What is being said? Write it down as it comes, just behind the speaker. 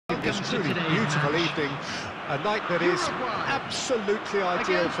Yes, truly beautiful evening. A night that is absolutely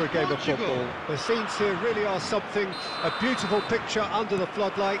ideal for a game of football. The scenes here really are something. A beautiful picture under the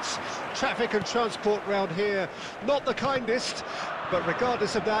floodlights. Traffic and transport round here, not the kindest. But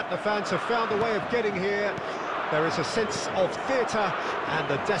regardless of that, the fans have found a way of getting here. There is a sense of theatre and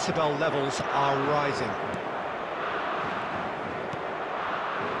the decibel levels are rising.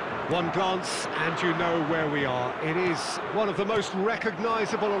 One glance and you know where we are. It is one of the most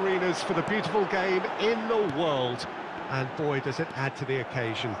recognisable arenas for the beautiful game in the world. And boy, does it add to the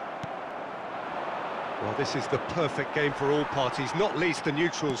occasion. Well, this is the perfect game for all parties, not least the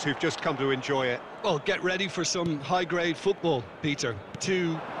neutrals who've just come to enjoy it. Well, get ready for some high-grade football, Peter.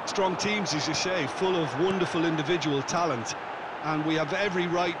 Two strong teams, as you say, full of wonderful individual talent. And we have every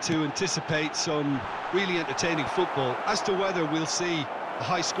right to anticipate some really entertaining football. As to whether we'll see a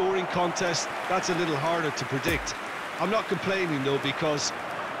high-scoring contest, that's a little harder to predict. I'm not complaining, though, because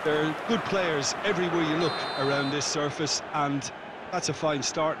there are good players everywhere you look around this surface, and that's a fine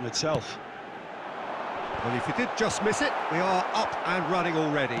start in itself. Well, if you did just miss it, we are up and running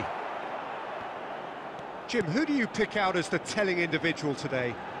already. Jim, who do you pick out as the telling individual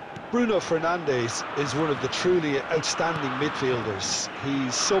today? Bruno Fernandes is one of the truly outstanding midfielders.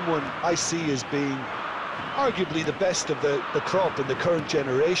 He's someone I see as being arguably the best of the crop in the current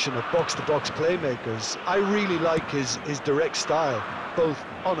generation of box-to-box playmakers. I really like his direct style, both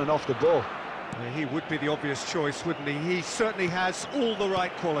on and off the ball. Yeah, he would be the obvious choice, wouldn't he? He certainly has all the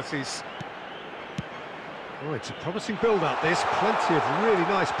right qualities. Oh, it's a promising build-up, this. Plenty of really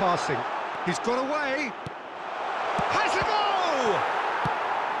nice passing. He's got away. Has a go!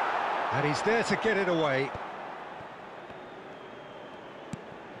 And he's there to get it away.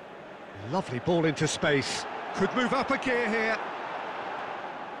 Lovely ball into space. Could move up a gear here.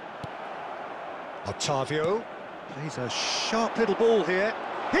 Otavio. Plays a sharp little ball here.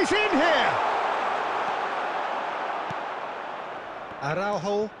 He's in here!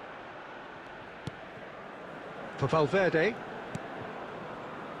 Araujo. For Valverde.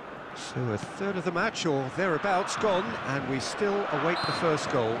 So a third of the match or thereabouts gone, and we still await the first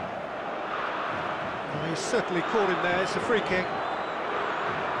goal. Well, he's certainly caught him there. It's a free kick.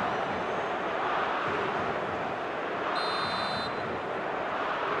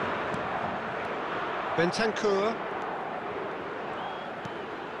 Bentancur.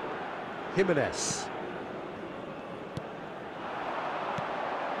 Jimenez.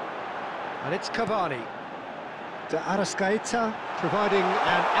 And it's Cavani. De Arrascaeta providing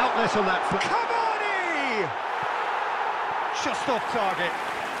an outlet on that foot. Cavani! Just off target.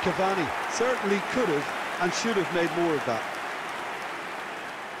 Cavani certainly could have and should have made more of that.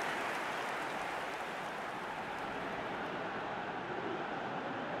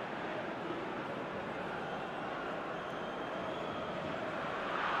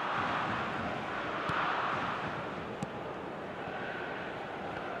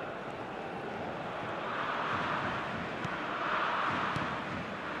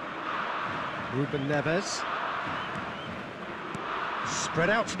 Ruben Neves. Spread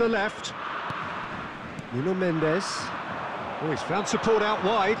out to the left. Nuno Mendes. Oh, he's found support out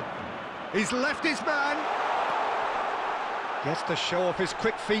wide. He's left his man. Gets to show off his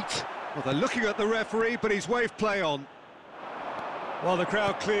quick feet. Well, they're looking at the referee, but he's waved play on. Well, the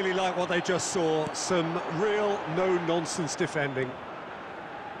crowd clearly like what they just saw. Some real no-nonsense defending.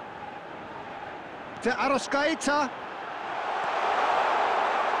 De Arrascaeta.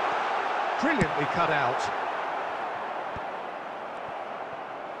 Brilliantly cut out.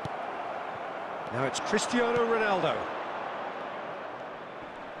 Now it's Cristiano Ronaldo.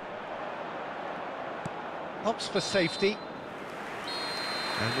 Opts for safety.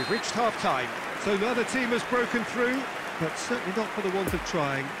 And we've reached half-time. So neither team has broken through, but certainly not for the want of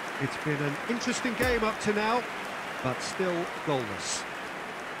trying. It's been an interesting game up to now, but still goalless.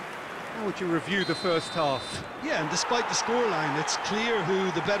 How would you review the first half? Yeah, and despite the scoreline, it's clear who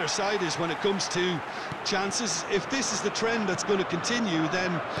the better side is when it comes to chances. If this is the trend that's going to continue,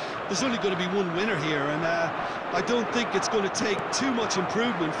 then there's only going to be one winner here, and I don't think it's going to take too much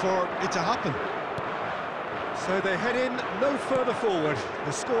improvement for it to happen. So they head in no further forward.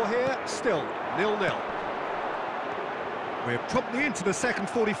 The score here, still 0-0. We're promptly into the second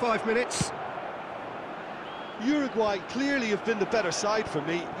 45 minutes. Uruguay clearly have been the better side for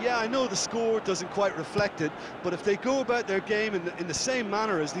me. Yeah, I know the score doesn't quite reflect it, but if they go about their game in the same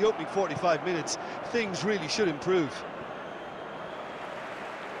manner as the opening 45 minutes, things really should improve.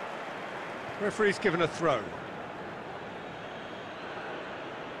 Referee's given a throw.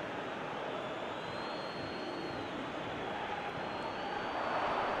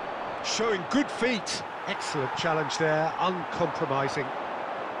 Showing good feet. Excellent challenge there, uncompromising.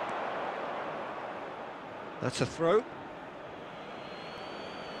 That's a throw.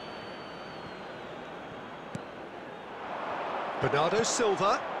 Bernardo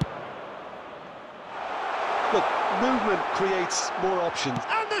Silva. Look, movement creates more options.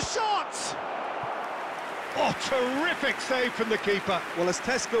 And the shot! Oh, terrific save from the keeper. Well, as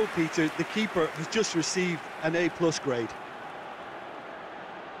Tesco, Peter, the keeper has just received an A+ grade.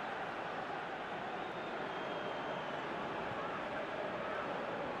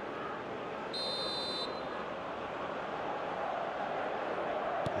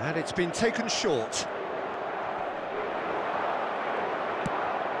 And it's been taken short.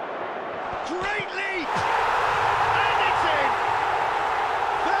 Great leap! And it's in!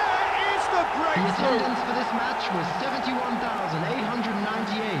 There is the The breakthrough! attendance for this match was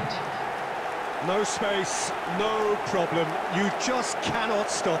 71,898. No space, no problem. You just cannot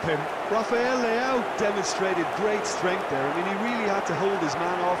stop him. Rafael Leao demonstrated great strength there. I mean, he really had to hold his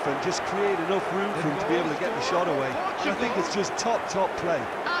man off and just create enough room for him to be able to get the shot away. And I think it's just top play.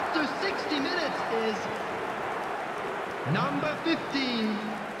 After 60 minutes is number 15,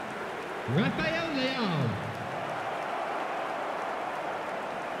 Rafael Leao.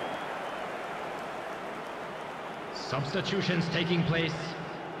 Substitutions taking place.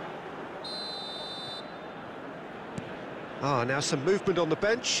 Now some movement on the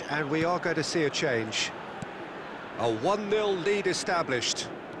bench, and we are going to see a change. A 1-0 lead established.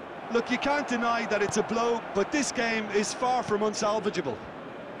 Look, you can't deny that it's a blow, but this game is far from unsalvageable.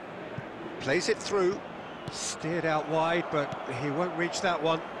 Plays it through. Steered out wide, but he won't reach that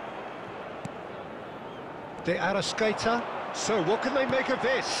one. De Arrascaeta. So what can they make of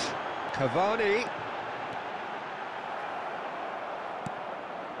this? Cavani.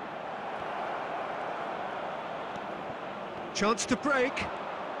 Chance to break.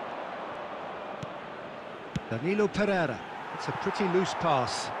 Danilo Pereira. It's a pretty loose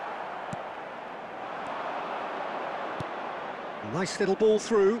pass. Nice little ball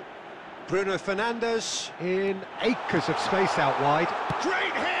through. Bruno Fernandes in acres of space out wide.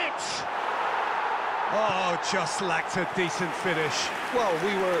 Great hit! Oh, just lacked a decent finish. Well,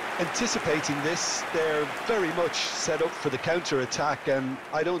 we were anticipating this. They're very much set up for the counter-attack, and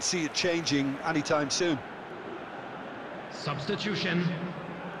I don't see it changing anytime soon. Substitution.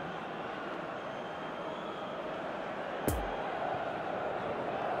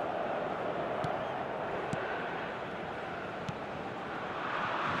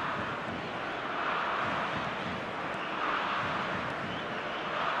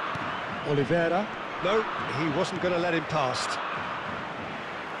 Oliveira. No, he wasn't going to let him past.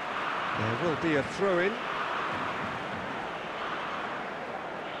 There will be a throw-in.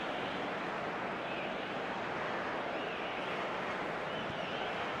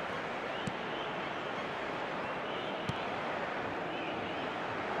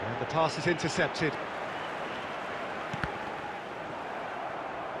 And the pass is intercepted.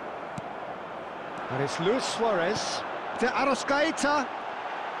 And it's Luis Suarez. De Arrascaeta.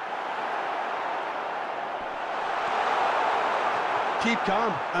 Keep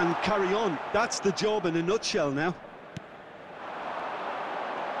calm and carry on. That's the job in a nutshell now.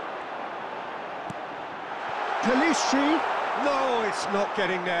 Pelistri. No, it's not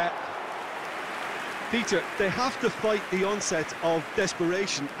getting there. Peter, they have to fight the onset of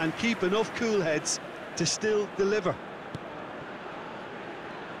desperation and keep enough cool heads to still deliver.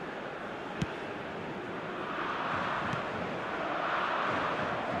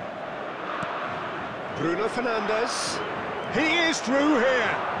 Bruno Fernandes. He is through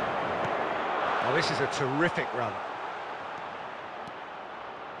here. Oh, this is a terrific run.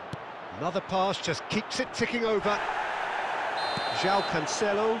 Another pass just keeps it ticking over. João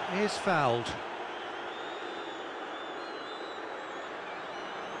Cancelo is fouled.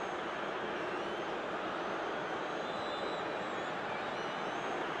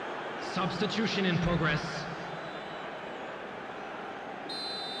 Substitution in progress.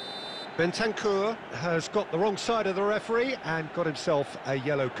 Bentancur has got the wrong side of the referee and got himself a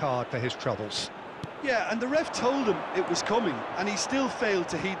yellow card for his troubles. Yeah, and the ref told him it was coming, and he still failed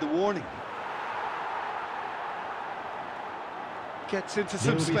to heed the warning. Gets into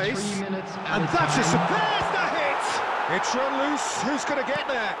some There will be space. 3 minutes And added that's a time. surprise, the hit! It's run loose. Who's going to get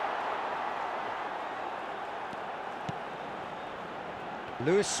there?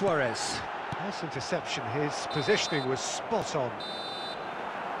 Luis Suarez. Nice interception. His positioning was spot on.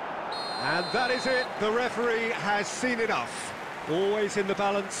 And that is it. The referee has seen enough. Always in the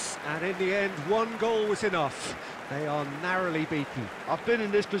balance, and in the end, one goal was enough. They are narrowly beaten. I've been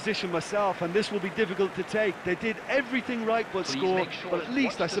in this position myself, and this will be difficult to take. They did everything right but Please score, make sure but at to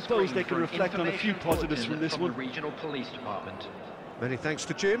least I watch the suppose screen they can for an reflect on a few information positives from bulletin this from one. the regional police department. Many thanks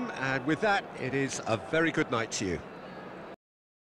to Jim, and with that, it is a very good night to you.